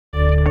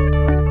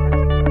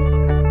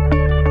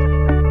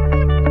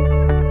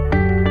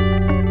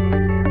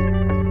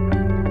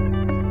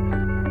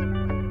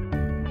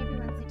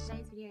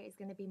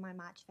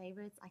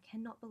favourites. I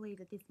cannot believe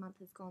that this month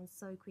has gone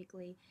so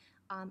quickly.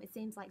 It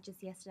seems like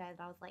just yesterday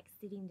that I was like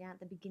sitting down at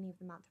the beginning of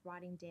the month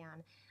writing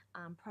down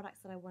products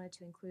that I wanted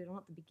to include, or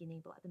not the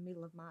beginning, but like the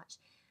middle of March,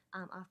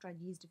 after I'd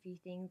used a few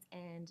things,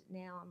 and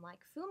now I'm like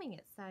filming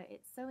it, so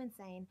it's so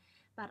insane.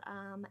 But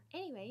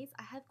anyways,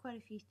 I have quite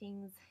a few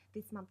things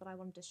this month that I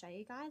wanted to show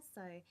you guys,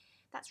 so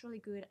that's really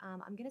good.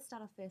 I'm going to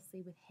start off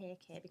firstly with hair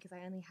care, because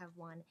I only have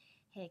one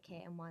hair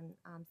care and one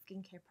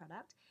skincare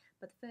product.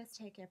 But the first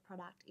hair care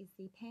product is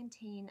the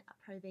Pantene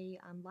Pro-V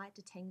Light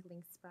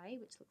Detangling Spray,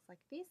 which looks like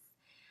this.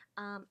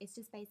 It's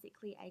just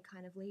basically a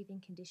kind of leave-in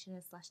conditioner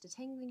slash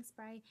detangling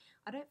spray.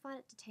 I don't find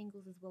it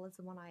detangles as well as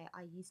the one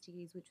I used to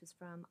use, which was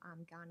from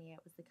Garnier.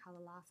 It was the Colour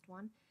Last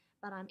one.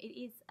 But it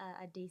is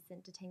a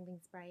decent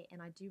detangling spray,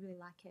 and I do really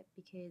like it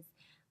because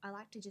I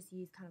like to just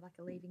use kind of like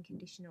a leave-in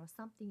conditioner or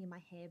something in my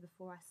hair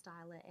before I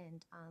style it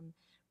and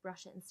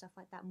brush it and stuff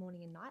like that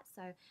morning and night.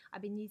 So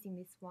I've been using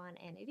this one,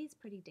 and it is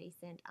pretty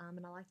decent,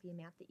 and I like the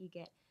amount that you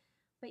get.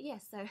 But yeah,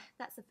 so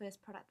that's the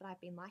first product that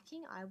I've been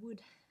liking. I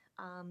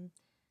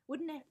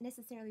wouldn't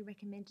necessarily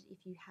recommend it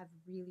if you have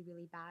really,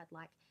 really bad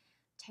like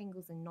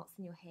tangles and knots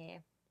in your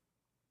hair.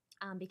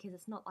 Because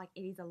it's not like,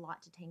 it is a light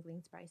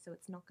detangling spray, so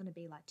it's not going to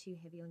be like too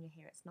heavy on your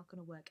hair. It's not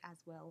going to work as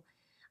well.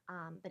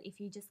 But if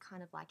you just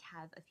kind of like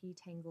have a few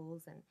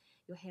tangles and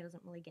your hair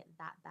doesn't really get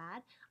that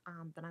bad,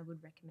 then I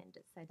would recommend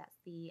it. So that's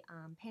the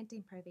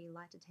Pantene Pro-V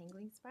Light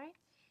Detangling Spray.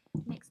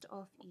 Next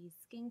off is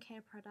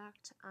skincare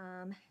product.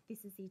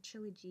 This is the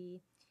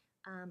Trilogy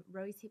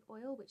Rosehip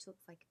Oil, which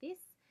looks like this.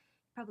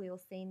 You've probably all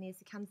seen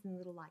this. It comes in a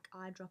little like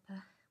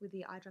eyedropper with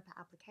the eyedropper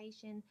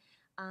application.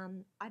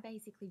 I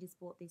basically just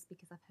bought this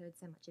because I've heard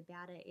so much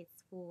about it.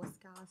 It's for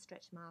scars,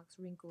 stretch marks,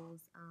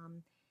 wrinkles,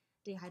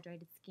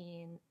 dehydrated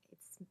skin.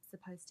 It's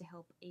supposed to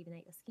help even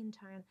out your skin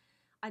tone.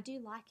 I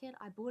do like it.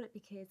 I bought it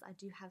because I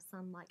do have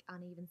some like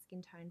uneven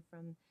skin tone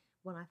from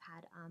when I've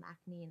had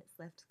acne, and it's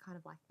left kind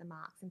of like the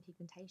marks and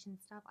pigmentation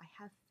stuff. I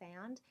have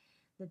found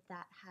that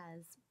that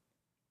has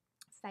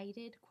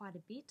faded quite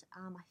a bit.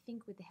 I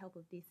think with the help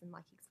of this and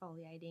like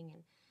exfoliating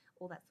and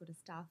all that sort of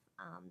stuff,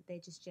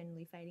 they're just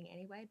generally fading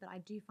anyway, but I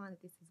do find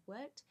that this has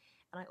worked,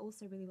 and I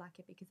also really like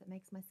it because it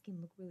makes my skin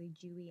look really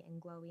dewy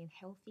and glowy and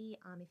healthy.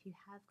 If you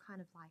have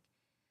kind of like,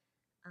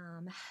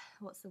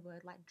 what's the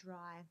word, like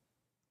dry,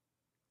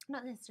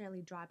 not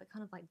necessarily dry, but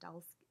kind of like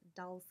dull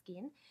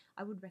skin,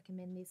 I would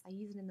recommend this. I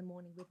use it in the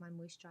morning with my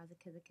moisturizer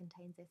because it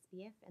contains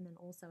SPF, and then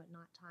also at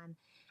night time,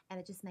 and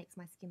it just makes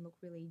my skin look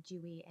really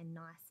dewy and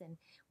nice, and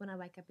when I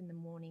wake up in the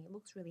morning it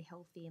looks really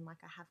healthy and like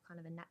I have kind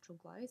of a natural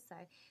glow. So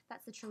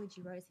that's the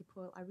Trilogy Rosehip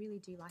Oil. I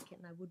really do like it,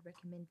 and I would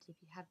recommend it if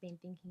you have been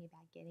thinking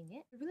about getting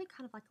it. It's really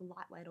kind of like a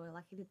lightweight oil,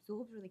 like it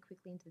absorbs really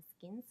quickly into the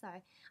skin, so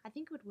I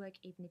think it would work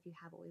even if you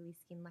have oily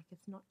skin, like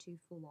it's not too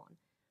full on.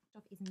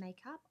 Off is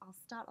makeup. I'll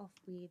start off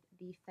with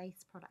the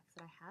face products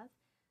that I have.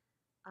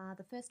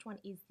 The first one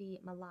is the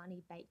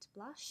Milani Baked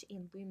Blush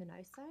in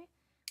Luminoso,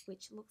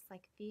 which looks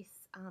like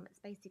this. It's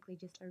basically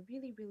just a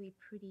really, really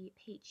pretty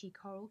peachy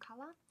coral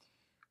colour.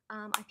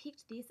 I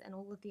picked this and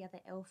all of the other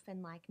E.L.F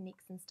and like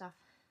NYX and stuff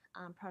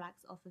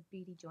products off of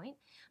Beauty Joint,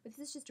 but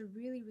this is just a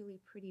really,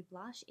 really pretty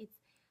blush.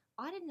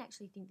 I didn't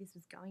actually think this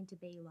was going to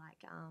be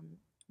like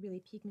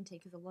really pigmented,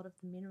 because a lot of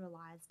the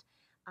mineralized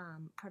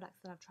products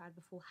that I've tried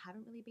before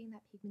haven't really been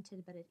that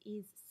pigmented, but it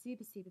is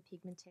super, super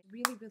pigmented.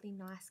 Really, really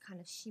nice kind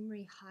of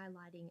shimmery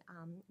highlighting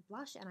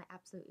blush, and I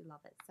absolutely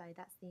love it. So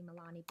that's the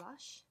Milani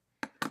blush.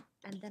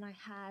 And then I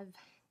have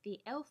the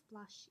E.L.F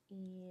blush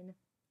in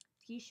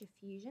Fuchsia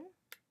Fusion,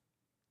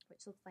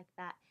 which looks like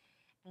that.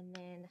 And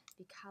then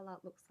the colour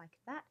looks like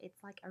that.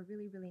 It's like a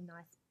really, really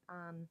nice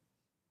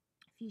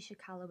fuchsia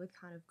colour with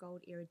kind of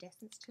gold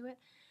iridescence to it.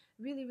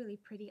 Really, really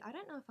pretty. I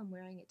don't know if I'm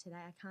wearing it today.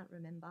 I can't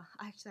remember.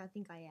 Actually, I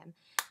think I am.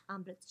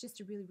 But it's just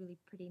a really, really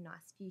pretty,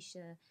 nice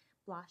fuchsia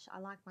blush. I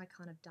like my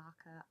kind of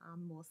darker,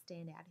 more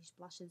standoutish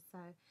blushes, so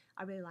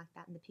I really like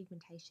that, and the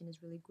pigmentation is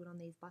really good on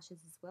these blushes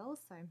as well.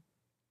 So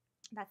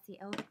that's the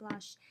E.L.F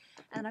blush.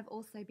 And I've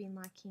also been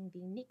liking the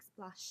NYX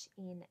blush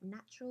in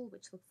Natural,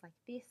 which looks like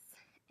this,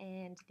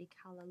 and the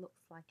colour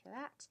looks like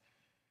that.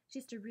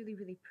 Just a really,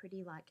 really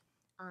pretty, like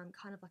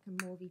kind of like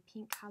a mauvey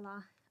pink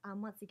colour.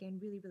 Once again,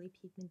 really, really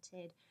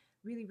pigmented,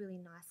 really, really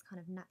nice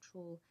kind of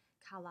natural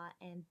colour.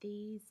 And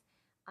these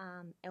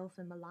E.L.F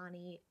and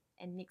Milani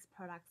and NYX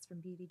products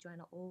from Beauty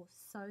Joint are all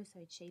so,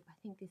 so cheap. I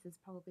think this is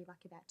probably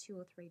like about $2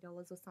 or $3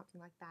 or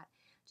something like that.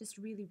 Just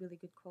really, really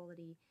good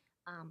quality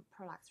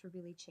products for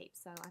really cheap.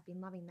 So I've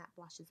been loving that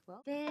blush as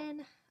well.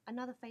 Then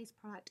another face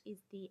product is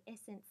the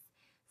Essence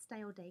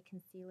Stay All Day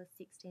Concealer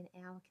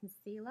 16-Hour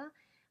Concealer,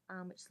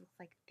 which looks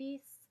like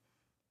this.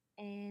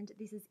 And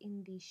this is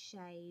in the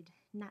shade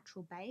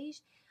Natural Beige.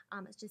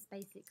 It's just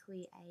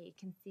basically a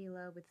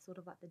concealer with sort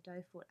of like the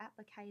doe foot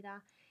applicator,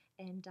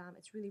 and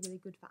it's really,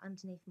 really good for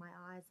underneath my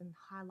eyes and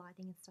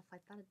highlighting and stuff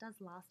like that. It does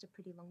last a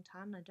pretty long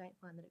time, and I don't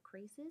find that it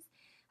creases.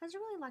 It has a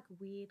really like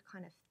weird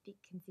kind of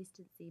thick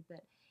consistency,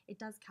 but it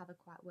does cover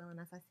quite well, and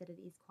as I said,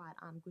 it is quite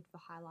good for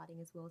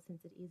highlighting as well,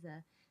 since it is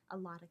a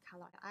lighter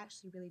colour. I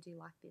actually really do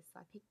like this, so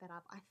I picked that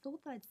up. I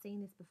thought that I'd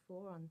seen this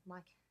before on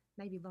like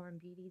maybe Lauren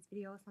Beauty's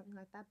video or something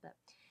like that, but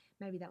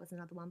maybe that was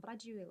another one. But I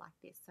do really like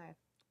this, so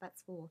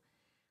that's for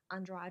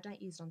under eye. I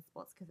don't use it on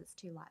spots because it's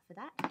too light for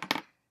that.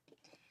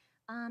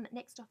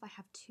 Next off, I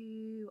have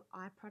two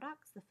eye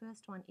products. The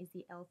first one is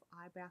the E.L.F.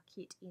 eyebrow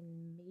kit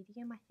in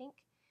medium, I think.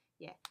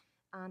 Yeah,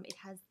 it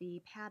has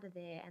the powder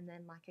there and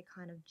then like a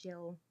kind of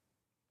gel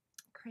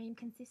cream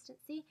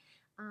consistency.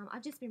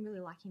 I've just been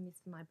really liking this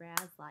for my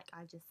brows. Like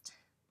I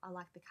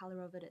like the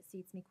colour of it. It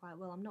suits me quite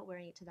well. I'm not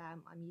wearing it today.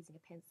 I'm using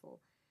a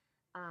pencil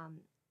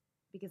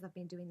because I've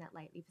been doing that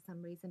lately for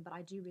some reason. But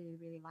I do really,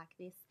 really like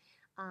this.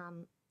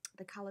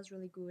 The colour's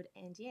really good,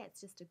 and yeah,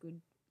 it's just a good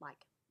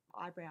like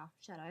eyebrow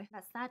shadow.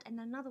 That's that. And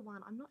another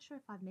one, I'm not sure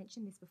if I've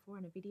mentioned this before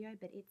in a video,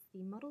 but it's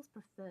the Models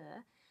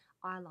Prefer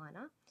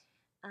eyeliner.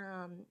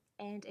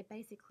 And it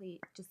basically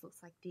just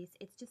looks like this.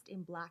 It's just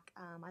in black.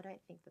 I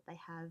don't think that they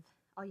have,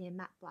 oh yeah,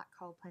 matte black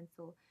kohl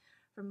pencil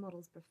from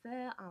Models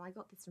Prefer. I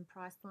got this from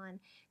Priceline.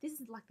 This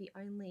is like the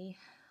only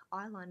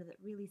eyeliner that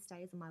really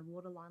stays on my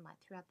waterline like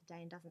throughout the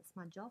day and doesn't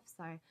smudge off,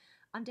 so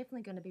I'm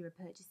definitely going to be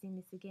repurchasing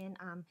this again.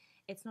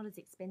 It's not as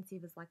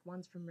expensive as like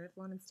ones from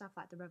Revlon and stuff,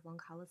 like the Revlon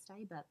Color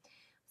Stay, but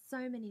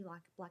so many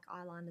like black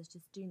eyeliners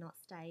just do not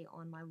stay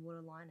on my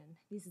waterline, and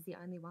this is the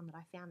only one that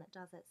I found that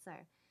does it, so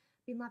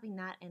been loving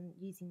that and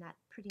using that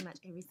pretty much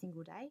every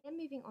single day. Then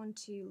moving on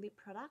to lip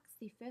products,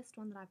 the first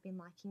one that I've been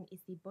liking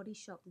is the Body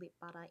Shop lip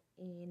butter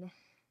in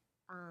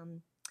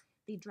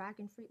the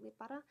Dragon Fruit lip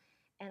butter,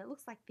 and it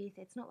looks like this.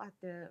 It's not like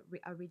the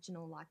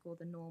original, like all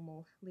the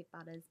normal lip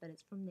butters, but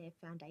it's from their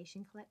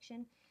foundation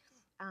collection.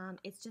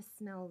 It just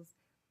smells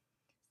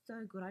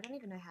so good. I don't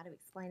even know how to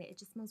explain it. It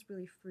just smells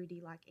really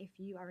fruity. Like if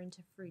you are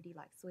into fruity,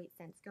 like sweet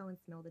scents, go and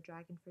smell the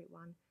Dragon Fruit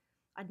one.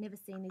 I'd never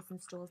seen this in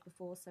stores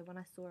before, so when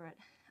I saw it,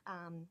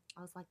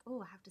 I was like,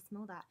 oh, I have to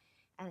smell that.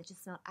 And it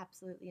just smelled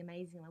absolutely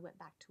amazing. I went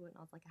back to it and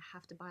I was like, I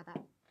have to buy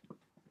that.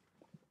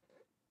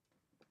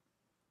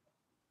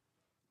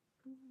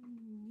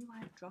 Knew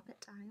I'd drop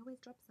it. I always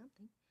drop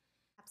something.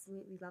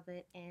 Absolutely love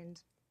it, and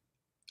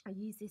I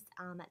use this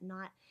at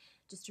night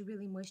just to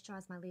really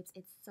moisturize my lips.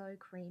 It's so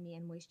creamy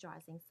and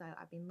moisturizing, so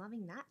I've been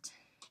loving that.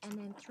 And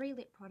then 3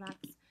 lip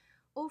products,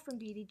 all from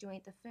Beauty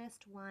Joint. The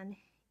first one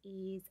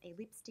is a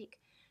lipstick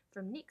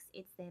from NYX.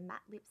 It's their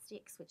matte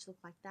lipsticks, which look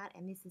like that,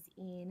 and this is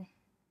in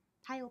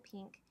pale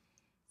pink.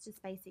 It's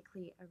just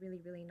basically a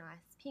really, really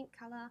nice pink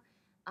color.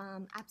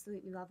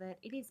 Absolutely love it.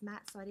 It is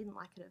matte, so I didn't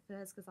like it at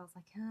first because I was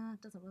like,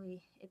 it doesn't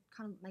really, it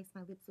kind of makes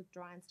my lips look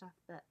dry and stuff,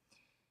 but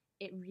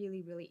it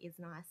really, really is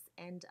nice,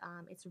 and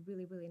it's a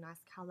really, really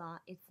nice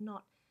color. It's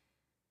not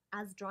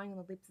as drying on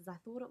the lips as I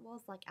thought it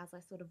was, like as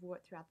I sort of wore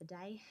it throughout the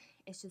day.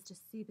 It's just a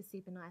super,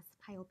 super nice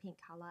pale pink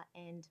color,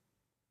 and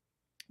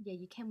yeah,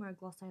 you can wear a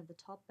gloss over the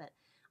top, but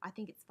I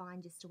think it's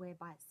fine just to wear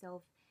by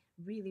itself.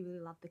 Really,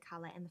 really love the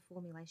color and the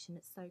formulation.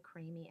 It's so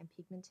creamy and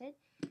pigmented.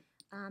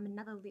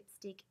 Another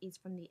lipstick is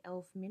from the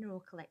E.L.F.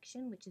 Mineral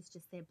Collection, which is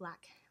just their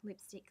black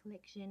lipstick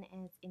collection,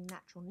 and it's in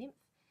Natural Nymph,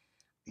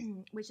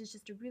 which is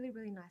just a really,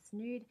 really nice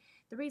nude.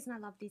 The reason I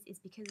love this is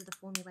because of the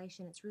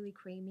formulation. It's really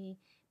creamy,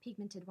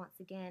 pigmented once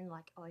again,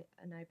 like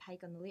an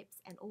opaque on the lips,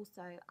 and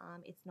also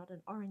it's not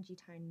an orangey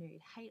tone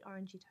nude. Hate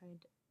orangey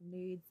toned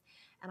nudes,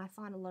 and I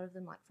find a lot of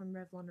them like from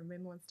Revlon and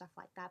Rimmel and stuff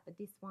like that, but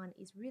this one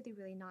is really,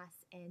 really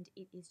nice, and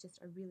it is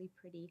just a really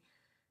pretty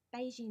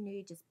beigey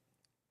nude, just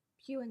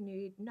pure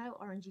nude, no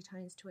orangey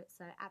tones to it,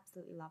 so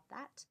absolutely love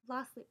that.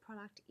 Last lip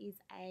product is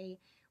a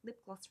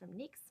lip gloss from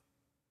NYX.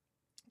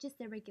 Just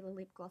their regular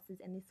lip glosses,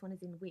 and this one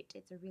is in Whipped.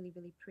 It's a really,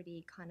 really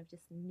pretty kind of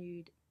just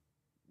nude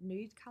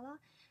color,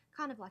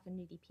 kind of like a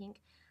nudie pink.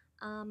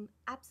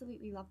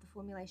 Absolutely love the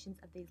formulations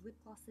of these lip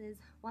glosses.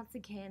 Once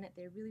again,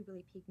 they're really,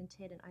 really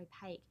pigmented and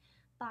opaque,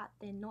 but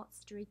they're not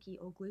streaky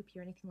or gloopy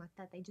or anything like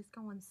that. They just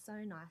go on so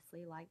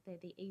nicely. Like, they're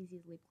the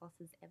easiest lip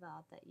glosses ever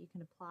that you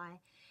can apply,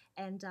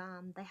 and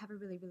they have a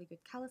really, really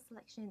good color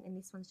selection, and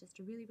this one's just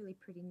a really, really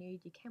pretty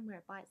nude. You can wear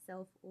it by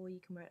itself, or you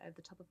can wear it over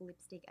the top of a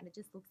lipstick, and it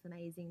just looks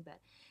amazing. But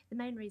the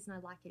main reason I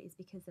like it is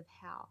because of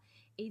how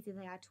easy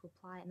they are to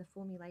apply and the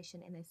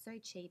formulation, and they're so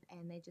cheap,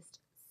 and they're just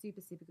super,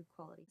 super good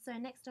quality. So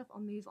next up, I'll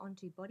move on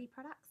to body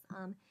products.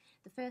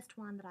 The first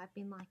one that I've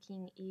been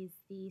liking is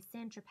the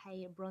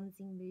Tropez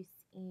bronzing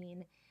mousse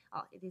in,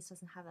 oh, this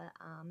doesn't have a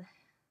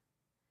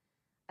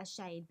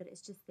shade, but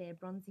it's just their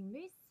bronzing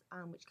mousse,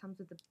 which comes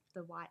with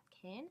the white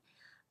can.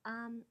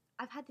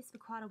 I've had this for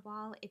quite a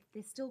while.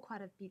 There's still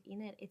quite a bit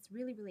in it. It's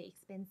really, really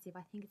expensive.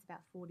 I think it's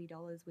about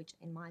 $40, which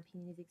in my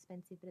opinion is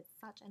expensive, but it's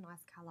such a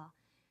nice colour.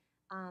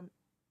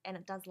 And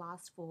it does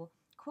last for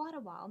quite a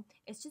while.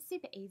 It's just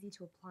super easy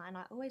to apply, and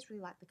I always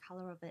really like the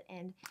colour of it,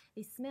 and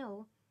the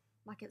smell,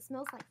 like, it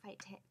smells like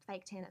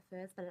fake tan at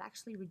first, but it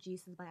actually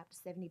reduces by up to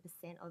 70%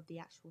 of the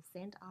actual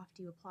scent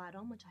after you apply it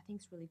on, which I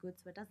think is really good,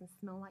 so it doesn't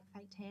smell like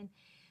fake tan.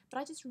 But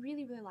I just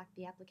really, really like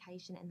the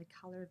application and the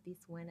colour of this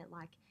when it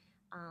like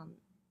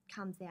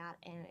comes out,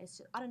 and it's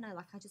just, I don't know,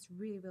 like, I just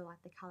really, really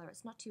like the colour.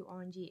 It's not too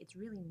orangey, it's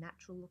really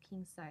natural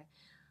looking, so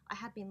I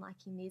have been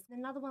liking this. And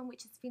another one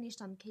which is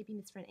finished, I'm keeping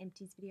this for an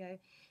empties video,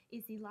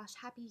 is the Lush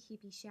Happy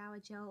Hippie Shower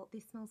Gel.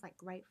 This smells like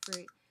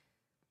grapefruit.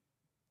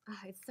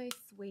 It's so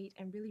sweet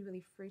and really,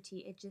 really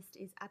fruity. It just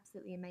is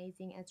absolutely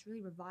amazing. And it's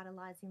really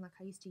revitalizing. Like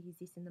I used to use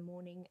this in the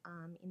morning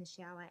in the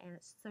shower, and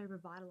it's so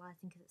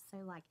revitalizing because it's so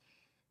like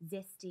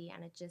zesty,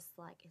 and it just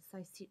like is so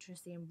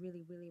citrusy and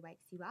really, really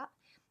wakes you up.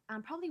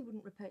 Probably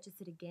wouldn't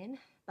repurchase it again,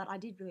 but I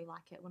did really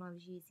like it when I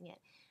was using it.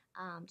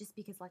 Just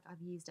because like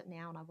I've used it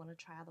now and I want to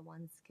try other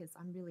ones because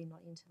I'm really not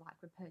into like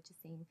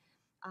repurchasing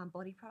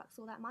body products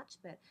all that much,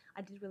 but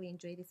I did really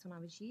enjoy this when I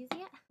was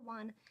using it.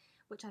 One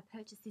which I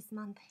purchased this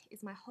month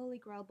is my Holy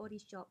Grail Body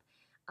Shop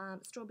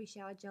Strawberry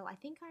Shower Gel. I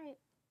think I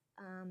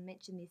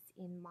mentioned this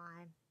in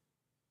my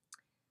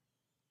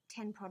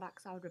 10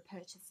 products I would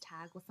repurchase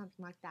tag or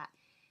something like that.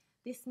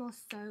 This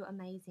smells so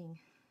amazing.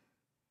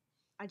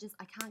 I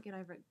can't get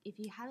over it. If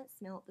you haven't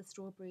smelled the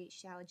strawberry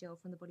shower gel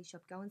from the Body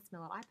Shop, go and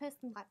smell it. I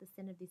personally like the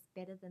scent of this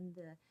better than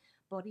the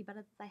body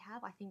butter that they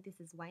have. I think this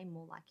is way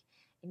more like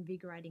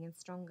invigorating and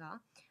stronger.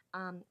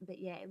 But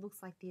yeah, it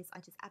looks like this. I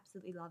just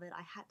absolutely love it.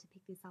 I had to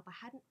pick this up. I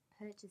hadn't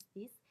purchased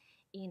this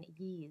in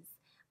years.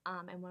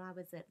 And when I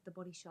was at the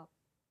Body Shop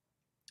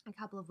a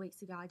couple of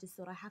weeks ago, I just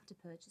thought I have to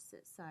purchase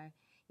it. So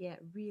yeah,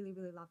 really,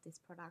 really love this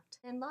product.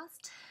 And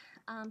last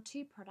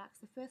two products.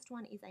 The first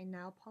one is a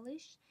nail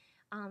polish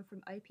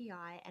from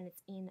OPI, and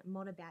it's in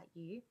Mod About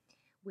You,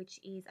 which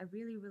is a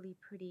really, really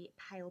pretty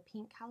pale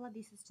pink color.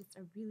 This is just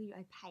a really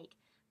opaque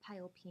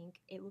pale pink.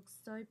 It looks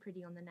so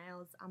pretty on the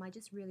nails. I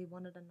just really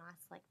wanted a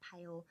nice like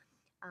pale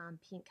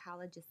pink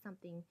color, just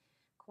something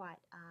quite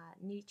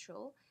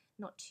neutral,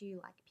 not too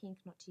like pink,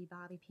 not too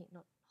Barbie pink,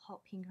 not hot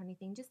pink or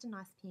anything, just a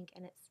nice pink,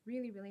 and it's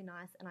really, really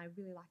nice, and I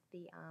really like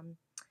the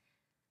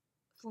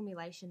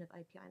formulation of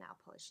OPI nail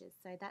polishes.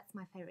 So that's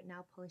my favorite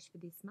nail polish for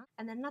this month.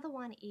 And then another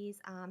one is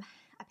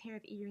a pair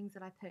of earrings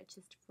that I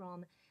purchased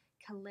from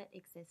Collette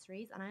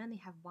accessories, and I only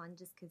have one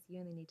just because you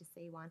only need to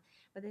see one,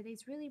 but they're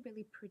these really,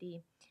 really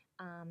pretty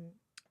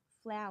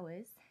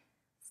flowers,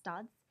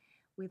 studs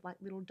with like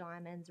little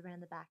diamonds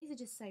around the back. These are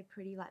just so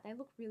pretty. Like they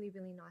look really,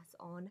 really nice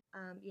on.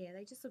 Yeah,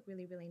 they just look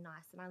really, really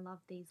nice, and I love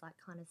these like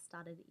kind of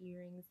studded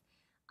earrings.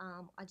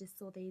 I just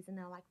saw these and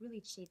they're like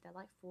really cheap. They're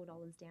like $4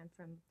 down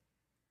from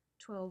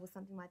 12 or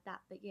something like that.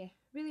 But yeah,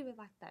 really, really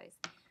like those.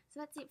 So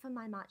that's it for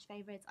my March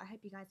favorites. I hope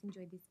you guys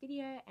enjoyed this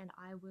video, and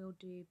I will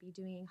be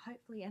doing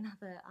hopefully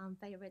another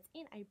favorites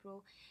in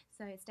April.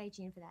 So stay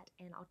tuned for that,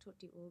 and I'll talk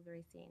to you all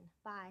very soon.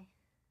 Bye.